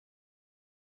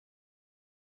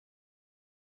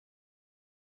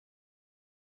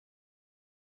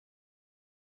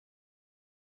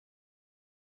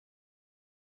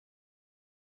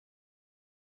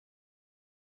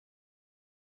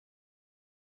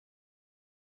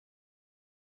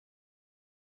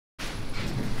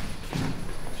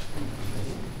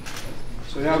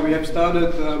So yeah, we have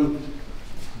started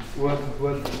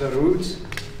with the roots,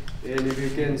 and if you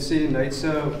can see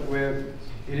nature where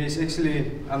it is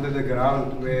actually under the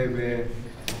ground where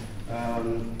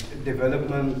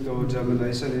development or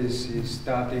germination is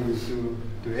starting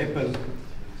to happen.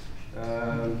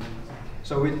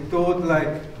 So we thought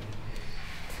like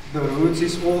the roots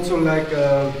is also like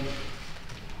the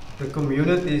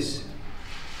communities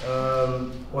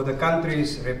or the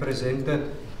countries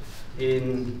represented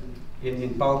in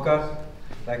PALCA,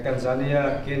 like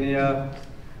Tanzania, Kenya,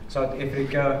 South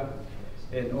Africa,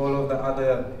 and all of the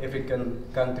other African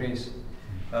countries.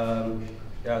 Yeah,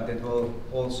 that will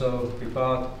also be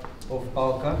part of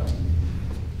PALCA.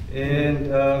 And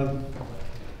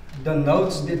the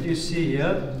notes that you see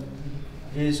here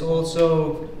is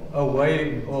also a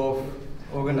way of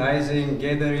organizing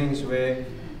gatherings where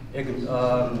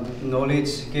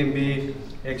knowledge can be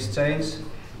exchanged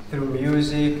through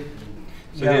music.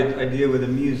 So the idea with the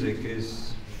music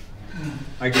is,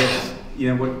 I guess,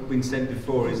 what been said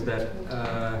before is that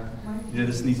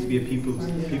this needs to be a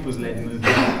people's-led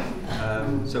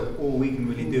movement. So all we can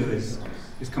really do is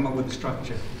come up with a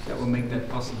structure that will make that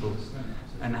possible.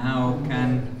 And how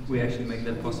can we actually make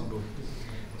that possible?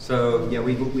 So yeah,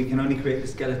 we can only create the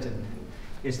skeleton.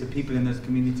 It's the people in those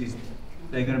communities.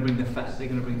 They're going to bring the fat. They're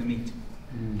going to bring the meat.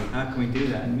 How can we do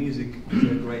that? And music is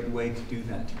a great way to do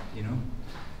that.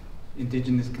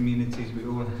 Indigenous communities, we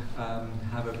all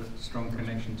have a strong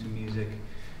connection to music.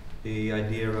 The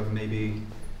idea of maybe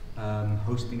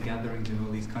hosting gatherings in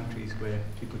all these countries where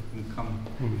people can come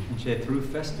and share through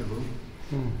festival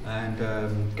and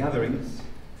gatherings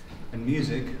and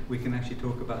music, we can actually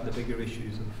talk about the bigger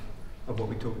issues of what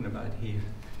we're talking about here,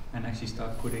 and actually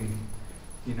start putting,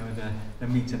 the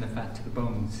meat and the fat to the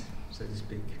bones, so to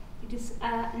speak. It is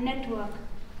a network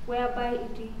whereby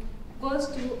it goes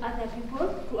to other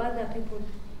people,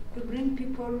 to bring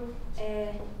people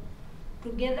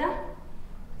together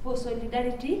for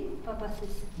solidarity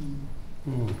purposes.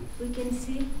 We can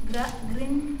see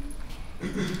green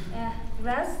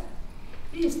grass.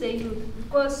 This is the youth,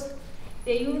 because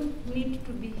the youth need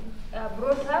to be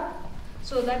brought up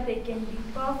so that they can be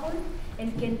powerful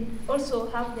and can also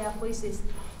have their voices.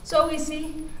 So we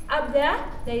see up there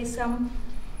is some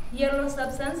yellow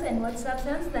substance and white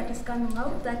substance that is coming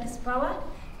out, that is power,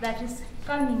 that is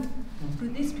coming to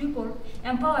these people,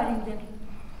 empowering them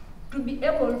to be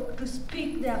able to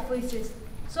speak their voices.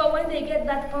 So when they get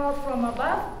that power from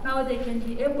above, now they can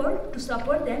be able to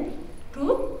support them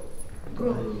to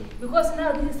grow. Because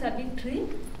now this is a big tree,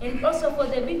 and also for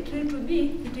the big tree to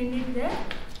be, it will need the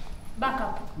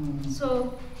backup.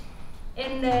 So,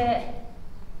 and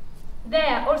there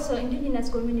are also indigenous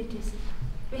communities.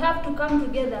 We have to come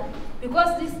together,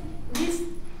 because this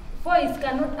voice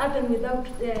cannot happen without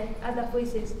other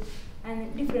voices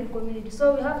and different communities.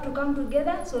 So we have to come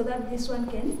together so that this one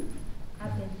can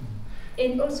happen.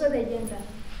 And also the gender.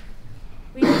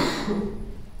 We need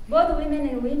both women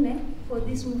and women for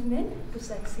this movement to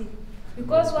succeed.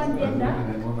 Because one gender...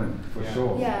 Men and women, for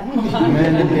sure. Yeah.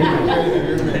 Men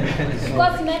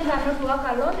because men cannot work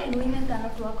alone and women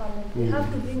cannot work alone. We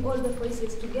have to bring all the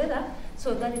voices together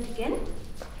so that it can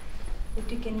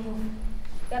move.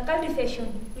 The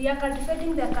cultivation, we are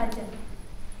cultivating the culture.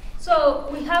 So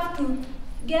we have to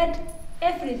get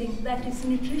everything that is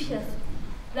nutritious,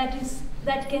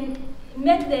 that can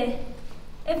make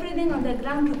everything on the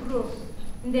ground to grow,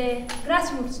 the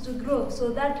grassroots to grow,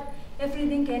 so that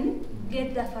everything can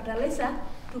get the fertilizer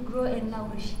to grow and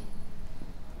nourish.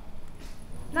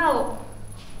 Now,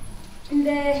 in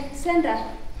the center,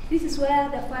 this is where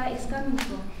the fire is coming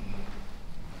from.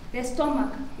 The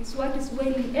stomach is what is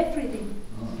boiling everything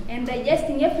and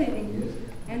digesting everything.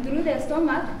 And through the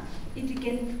stomach, it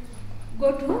can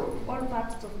go to all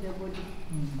parts of the body.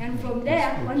 And from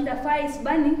there, when the fire is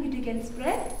burning, it can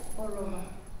spread all over.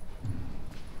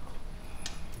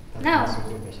 Now,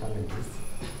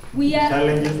 we are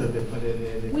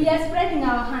spreading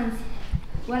our hands,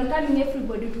 welcoming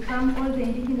everybody to come, all the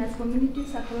indigenous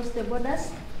communities across the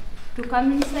borders, to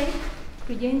come inside,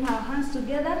 to join our hands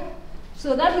together,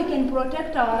 so that we can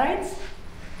protect our rights,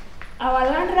 our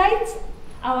land rights,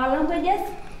 our languages,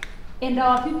 and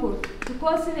our people,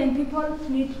 because even people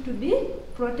need to be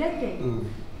protected.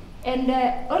 And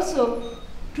also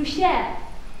to share.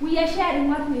 We are sharing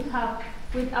what we have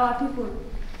with our people.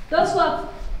 Those who have,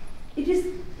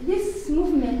 this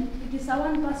movement, it is a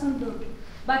one-person road,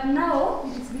 but now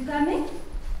it is becoming,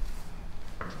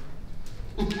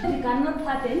 it cannot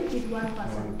happen with one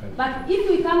person. But if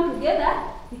we come together,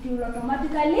 it will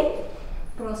automatically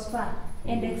prosper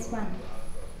and expand.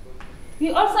 We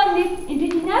also need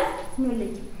indigenous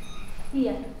knowledge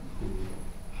here.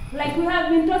 like we have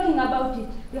been talking about it,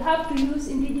 we have to use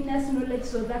indigenous knowledge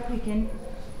so that we can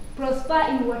prosper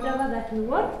in whatever that we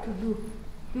want to do.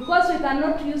 Because we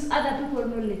cannot use other people's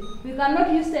knowledge. We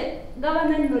cannot use the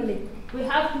government knowledge. We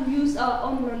have to use our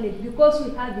own knowledge because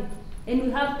we have it. And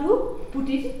we have to put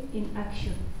it in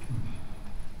action.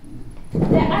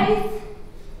 The eyes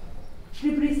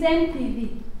represent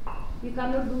PV. We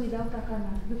cannot do without a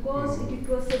canal because it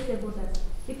crosses the borders.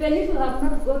 Even if we have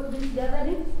not got this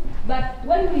gathering, but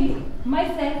when we,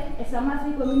 myself as a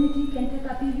Maasai community, can take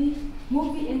a PV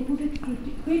movie and put it to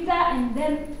Twitter, and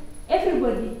then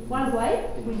everybody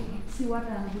worldwide will see what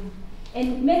I'm doing.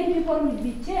 And many people will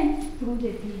be changed through the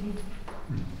PV.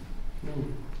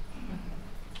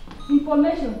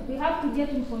 Information, we have to get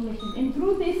information. And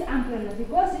through this umbrella,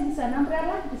 because it is an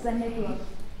umbrella, it is a network.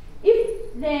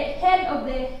 If the head of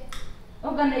the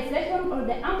organization or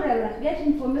the umbrella gets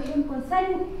information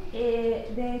concerning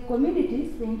the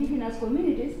communities, the indigenous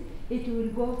communities, it will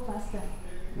go faster.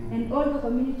 And all the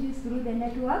communities through the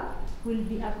network will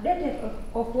be updated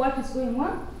of what is going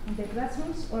on the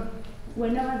grassroots or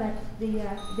whenever that they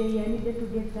are needed to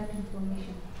get that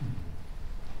information.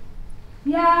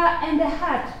 Yeah, and the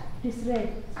heart is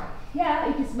red.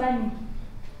 Yeah, it is burning,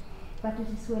 but it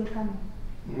is welcoming.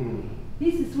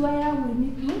 This is where we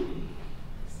need to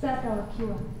start our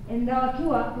cure. And our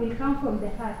cure will come from the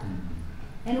heart.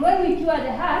 And when we cure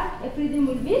the heart, everything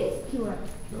will be cured.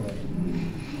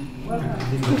 Welcome.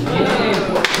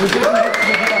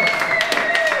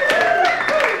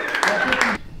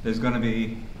 There's going to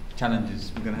be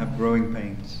challenges. We're going to have growing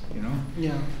pains, you know?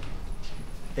 Yeah.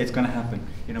 It's going to happen,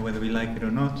 you know, whether we like it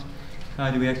or not. How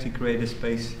do we actually create a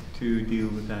space to deal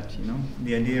with that, you know?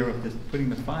 The idea of this, putting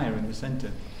the fire in the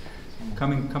center,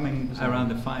 coming around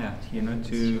the fire, you know,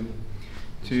 to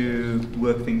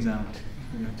work things out,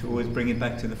 you know, to always bring it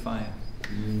back to the fire.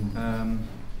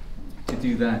 To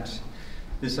do that.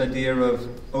 This idea of,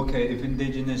 okay, if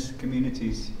indigenous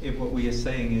communities, if what we are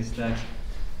saying is that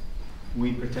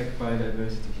we protect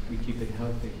biodiversity, we keep it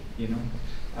healthy, you know,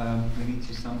 we need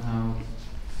to somehow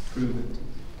prove it.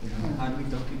 You know, how do we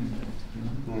document that?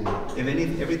 You know?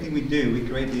 If everything we do, we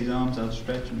create these arms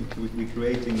outstretched, and we're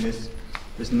creating this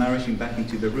nourishing back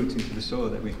into the roots, into the soil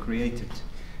that we've created.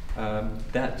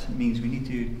 That means we need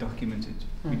to document it.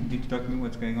 We need to document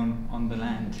what's going on the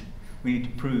land. We need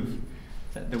to prove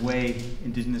that the way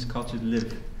indigenous cultures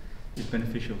live is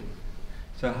beneficial.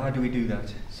 So how do we do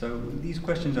that? So these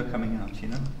questions are coming out, you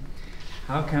know.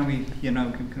 How can we, you know,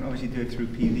 we can obviously do it through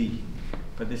PV,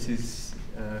 but this is,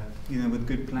 you know, with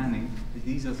good planning,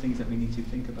 these are things that we need to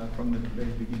think about from the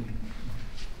very beginning.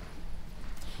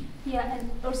 Yeah, and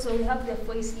also we have the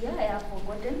voice here, I have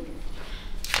forgotten.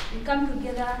 We come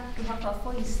together to have a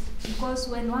voice, because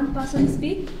when one person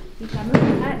speaks, we cannot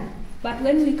be heard. But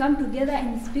when we come together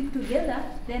and speak together,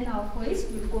 then our voice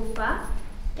will go far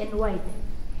and wide.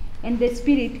 And the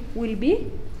spirit will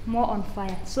be more on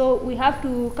fire. So we have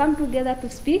to come together to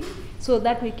speak so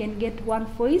that we can get one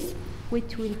voice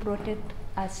which will protect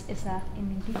us as an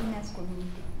indigenous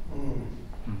community.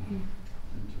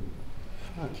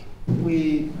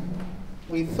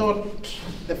 We thought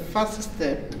the first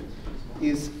step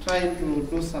is trying to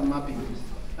do some mapping,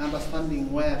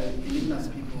 understanding where the indigenous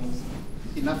peoples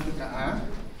in Africa are.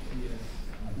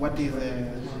 What is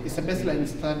it's a baseline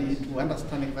study to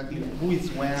understand exactly who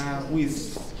is where, who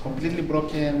is completely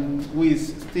broken, who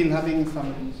is still having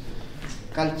some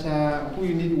culture, who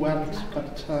you need what,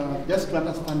 but just to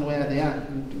understand where they are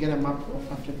and to get a map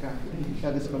of Africa,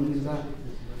 where these communities are.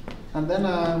 And then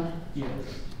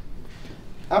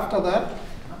after that,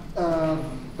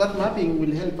 that mapping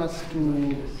will help us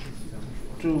to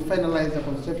finalize the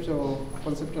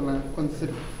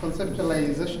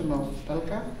conceptualization of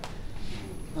PALCA,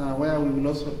 where we will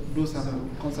also do some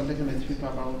consultation with people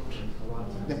about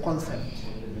the concept.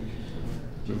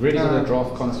 You've already got a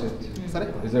draft concept. Sorry?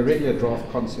 There's already a draft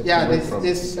concept. Yeah,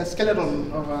 there's a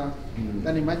skeleton of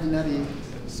an imaginary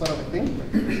sort of a thing.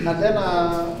 And then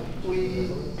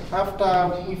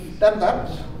after we've done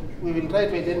that, we will try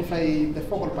to identify the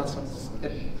focal persons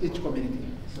at each community.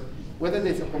 Whether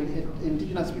there's an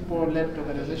indigenous people-led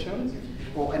organization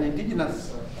or an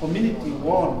indigenous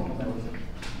community-owned organization,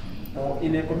 or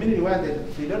in a community where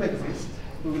they don't exist,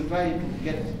 we will try to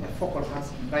get a focal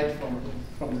person right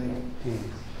from there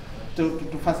to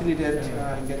facilitate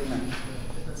engagement.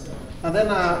 And then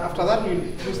after that, we'll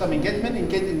do some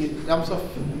engaging in terms of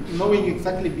knowing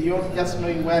exactly beyond just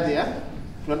knowing where they are,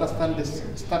 to understand the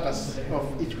status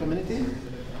of each community.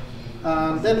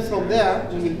 And then from there,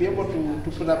 we will be able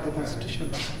to put up the constitution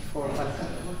for PALCA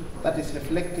that is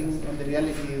reflecting on the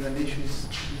realities and issues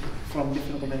from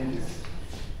different communities.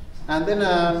 And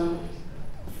then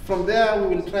From there,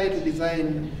 we will try to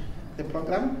design the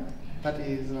program that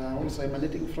is also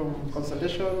emanating from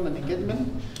consultation and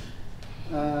engagement.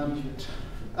 And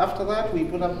after that, we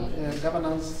put up a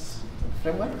governance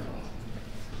framework.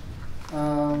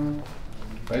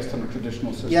 Based on a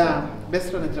traditional system? Yeah,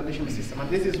 based on a traditional system. And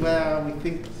this is where we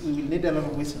think we will need a lot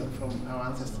of wisdom from our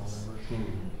ancestors.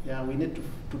 Yeah, we need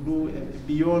to do a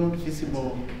beyond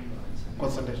feasible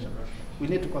consultation. We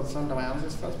need to consult our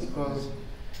ancestors because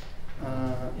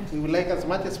we would like as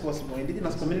much as possible.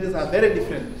 Indigenous communities are very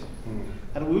different.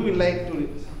 And we would like to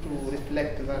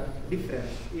reflect that difference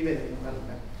even in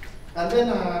PALCA. And then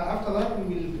after that,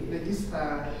 we will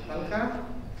register PALCA.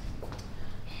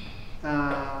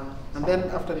 And then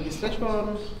after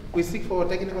registration, we seek for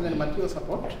technical and material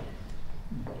support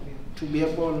to be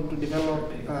able to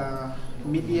develop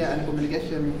media and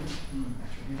communication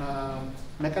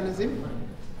mechanism.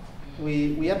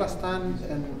 We understand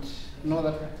and know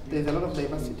that there's a lot of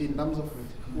diversity in terms of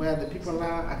where the people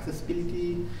are,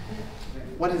 accessibility,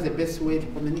 what is the best way to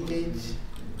communicate.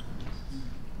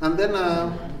 And then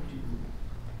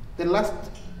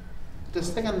the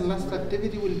second last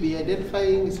activity will be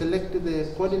identifying, select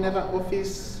the coordinator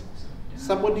office.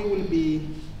 Somebody will be,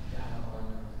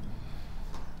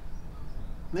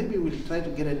 maybe we'll try to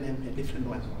get a name, a different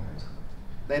one.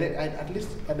 At least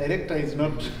a director is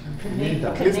not,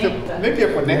 at least maybe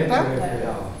a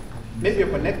connector. Maybe a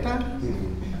connector,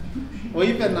 or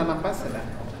even an ambassador.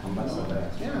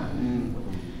 Yeah.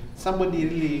 Somebody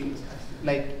really,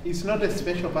 like, it's not a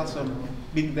special person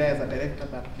being there as a director,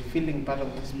 but feeling part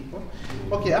of these people.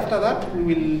 Okay, after that, we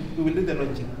will do the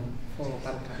launching for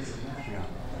PALCA.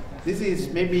 This is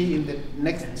maybe in the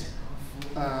next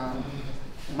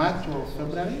March or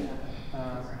February.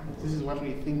 This is what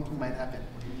we think might happen.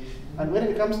 And when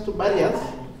it comes to barriers,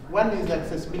 one is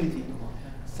accessibility.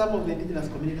 Some of the indigenous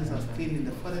communities are still in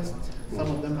the forest.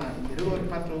 Some of them are in the rural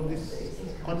part of this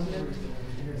continent.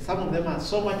 Some of them are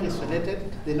so much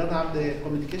isolated, they don't have the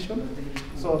communication.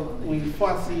 So we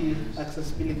foresee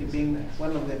accessibility being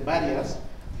one of the barriers,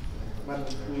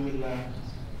 but we will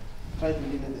try to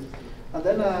deal with it. And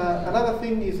then another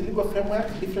thing is legal framework,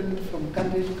 different from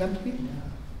country to country.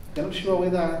 They're not sure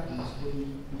whether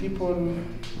people,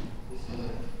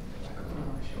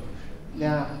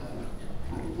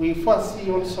 we foresee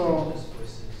also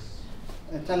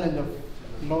a challenge of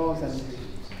laws and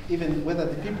even whether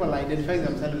the people identify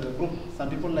themselves as a group. Some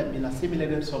people have been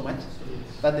assimilated so much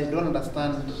that they don't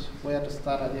understand where to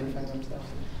start identifying themselves.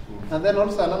 And then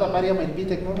also another barrier might be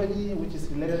technology, which is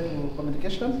related to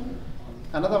communication.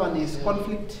 Another one is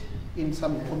conflict in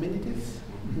some communities.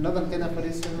 In Northern Kenya, for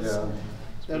instance,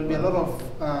 there will be a lot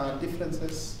of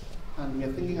differences, and we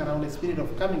are thinking around the spirit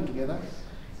of coming together.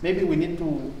 Maybe we need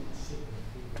to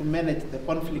manage the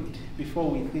conflict before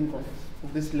we think of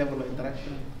this level of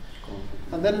interaction.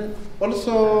 And then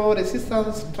also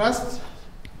resistance, trust.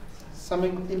 Some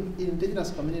indigenous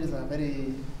communities are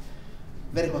very,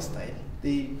 very hostile.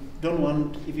 They don't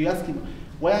want, if you ask him,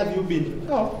 where have you been?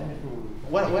 Oh,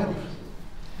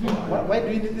 why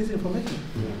do you need this information?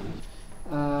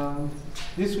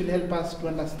 This will help us to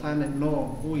understand and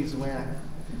know who is where.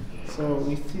 So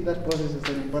we see that process as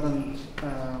an important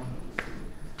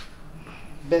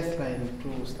baseline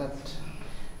to start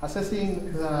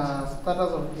assessing the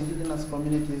status of indigenous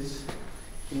communities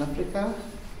in Africa,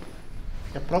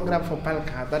 a program for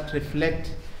PALCA that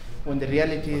reflect on the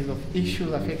realities of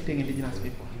issues affecting indigenous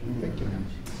people. Thank you.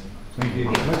 Thank you.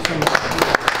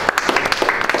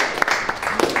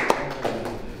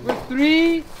 With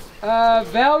three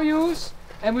values,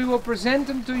 and we will present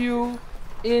them to you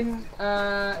in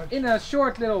a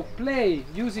short little play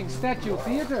using statue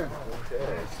theater.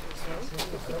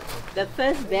 The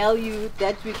first value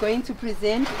that we're going to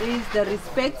present is the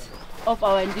respect of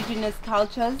our indigenous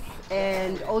cultures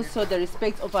and also the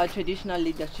respect of our traditional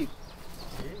leadership.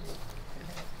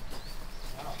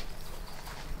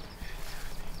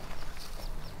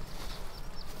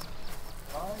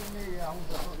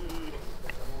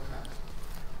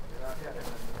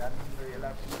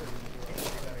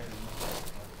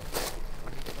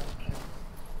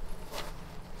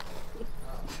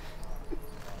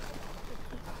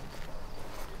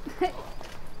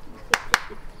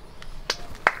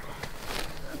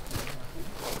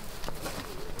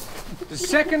 The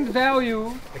second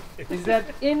value is that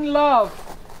in love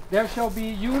there shall be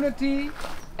unity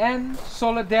and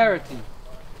solidarity.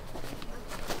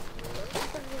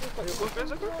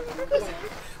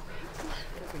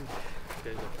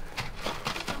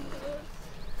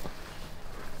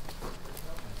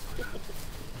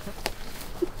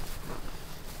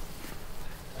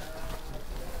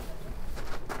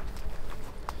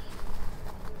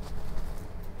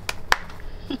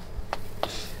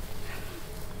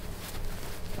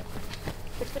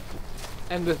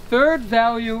 And the third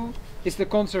value is the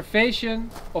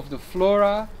conservation of the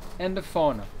flora and the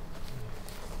fauna.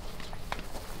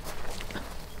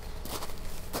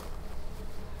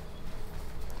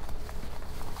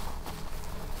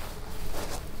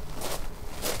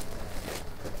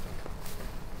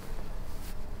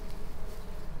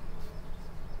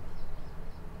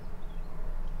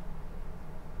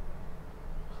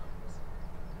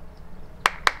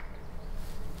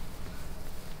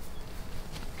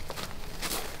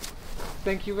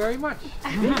 Thank you very much.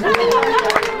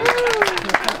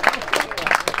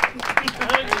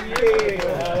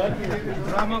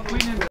 Drama queen.